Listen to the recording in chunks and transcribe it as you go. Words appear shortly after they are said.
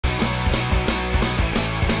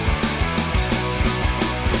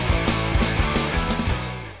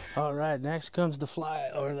Alright, next comes the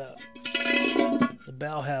the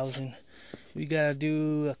bell housing. We gotta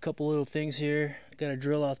do a couple little things here. Gotta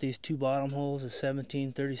drill out these two bottom holes at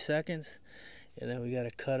 17/32, and then we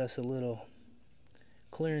gotta cut us a little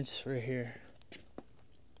clearance right here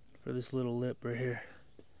for this little lip right here,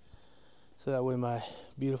 so that way my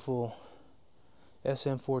beautiful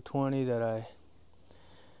SM420 that I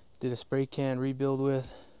did a spray can rebuild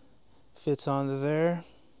with fits onto there,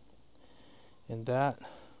 and that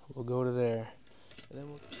will go to there. And then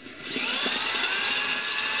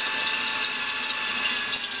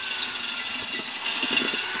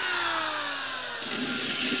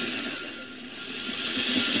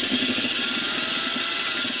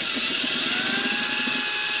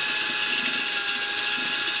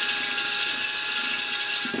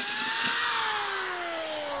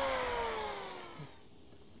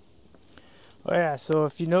oh yeah, so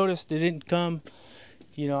if you noticed, it didn't come,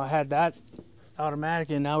 you know, I had that automatic,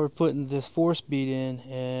 and now we're putting this 4-speed in,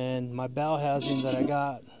 and my bell housing that I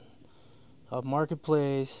got off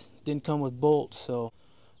Marketplace didn't come with bolts, so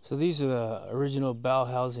these are the original bell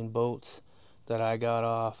housing bolts that I got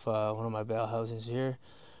off one of my bell housings here.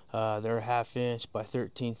 They're 1/2 inch by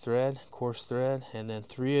 13 thread, coarse thread, and then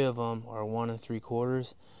 3 of them are 1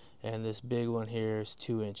 3/4, and this big one here is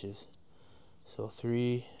 2 inches. So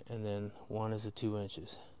 3, and then 1 is 2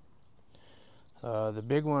 inches. The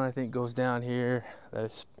big one I think goes down here.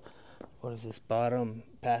 That's, what is this, bottom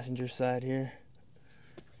passenger side here.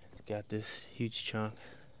 It's got this huge chunk.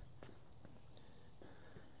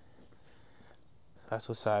 That's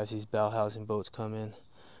what size these bell housing bolts come in.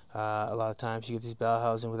 A lot of times you get these bell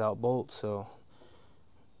housing without bolts, so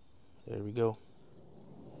there we go.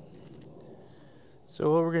 So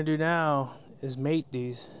what we're gonna do now is mate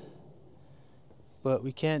these, but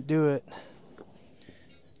we can't do it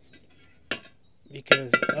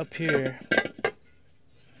because up here,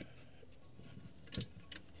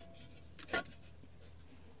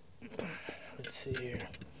 let's see here,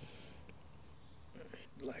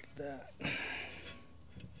 like that.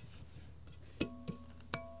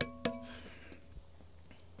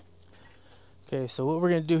 Okay, so what we're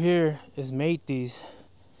gonna do here is mate these,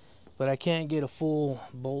 but I can't get a full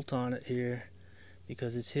bolt on it here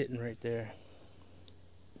because it's hitting right there.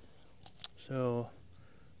 So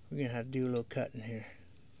we're gonna have to do a little cutting here.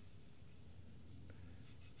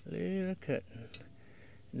 Little cutting.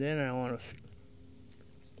 Then I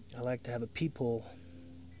like to have a peephole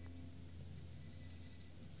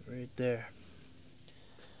right there.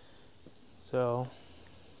 So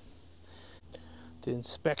to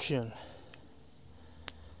inspection.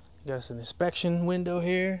 Got us an inspection window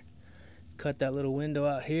here. Cut that little window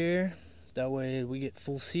out here. That way we get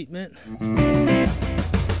full seatment.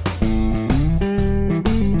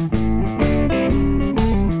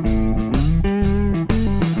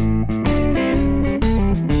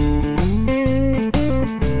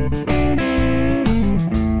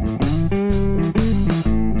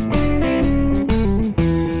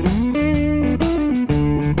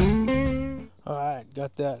 Alright,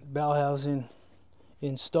 got that bell housing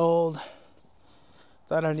installed.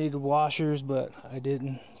 Thought I needed washers, but I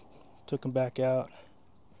didn't. Took them back out.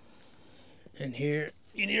 And here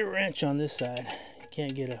you need a wrench on this side. You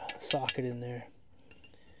can't get a socket in there.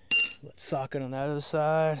 But socket on that other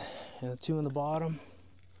side, and the 2 on the bottom.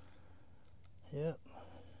 Yep,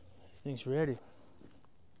 this thing's ready.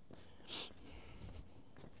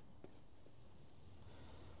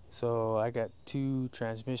 So I got 2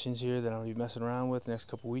 transmissions here that I'll be messing around with the next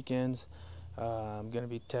couple weekends. I'm going to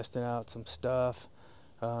be testing out some stuff.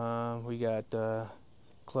 We got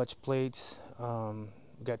clutch plates.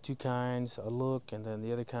 We got 2 kinds, a look, and then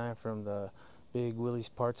the other kind from the big Willys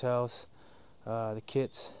parts house, the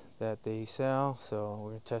kits that they sell. So we're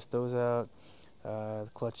going to test those out. The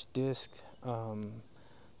clutch disc,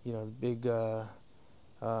 you know, the big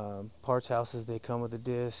parts houses, they come with a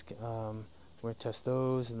disc. We're going to test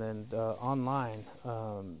those, and then online,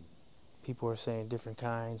 people are saying different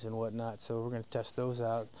kinds and whatnot, so we're going to test those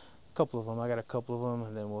out. A couple of them, I got a couple of them,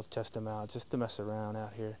 and then we'll test them out just to mess around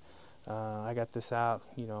out here. I got this out,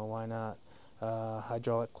 you know, why not?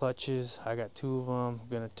 Hydraulic clutches, I got 2 of them. I'm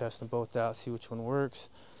going to test them both out, see which one works.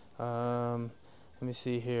 Let me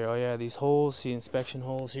see here. Oh yeah, these holes, see, inspection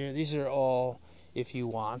holes here, these are all if you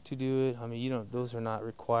want to do it. I mean, you don't, those are not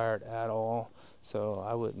required at all, so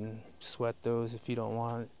I wouldn't sweat those if you don't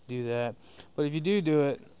want to do that. But if you do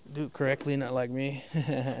it correctly, not like me.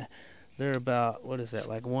 They're about, what is that,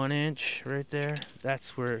 like 1 inch right there.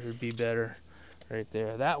 That's where it would be better, right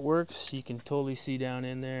there. That works. You can totally see down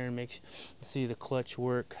in there and see the clutch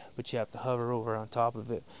work, but you have to hover over on top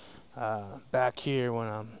of it. Back here, when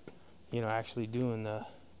I'm, you know, actually doing the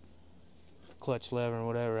clutch lever and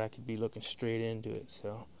whatever, I could be looking straight into it.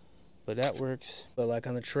 So, but that works. But like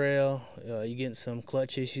on the trail, you get some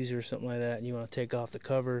clutch issues or something like that, and you want to take off the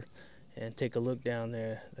cover and take a look down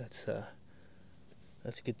there. That's a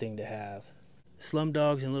good thing to have. Slum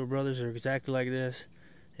Dogs and Little Brothers are exactly like this,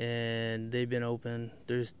 and they've been open.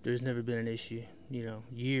 There's never been an issue, you know,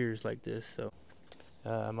 years like this. So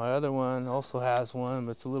my other one also has one,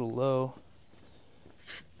 but it's a little low.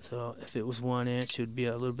 So if it was 1 inch, it would be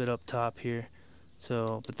a little bit up top here.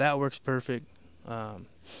 So, but that works perfect.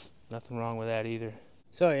 Nothing wrong with that either.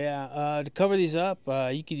 So yeah, to cover these up,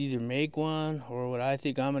 you could either make one, or what I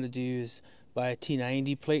think I'm gonna do is buy a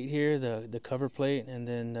T90 plate here, the cover plate, and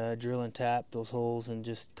then drill and tap those holes and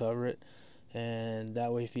just cover it. And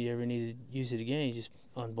that way, if you ever need to use it again, you just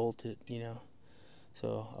unbolt it, you know.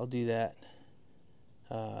 So I'll do that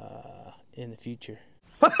in the future.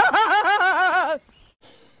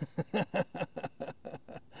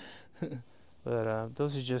 But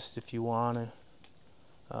those are just if you want to.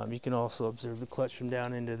 You can also observe the clutch from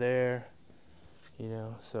down into there, you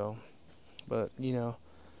know. So, but you know,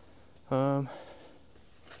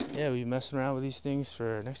 yeah, we'll be messing around with these things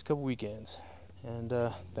for the next couple weekends. And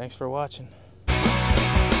thanks for watching.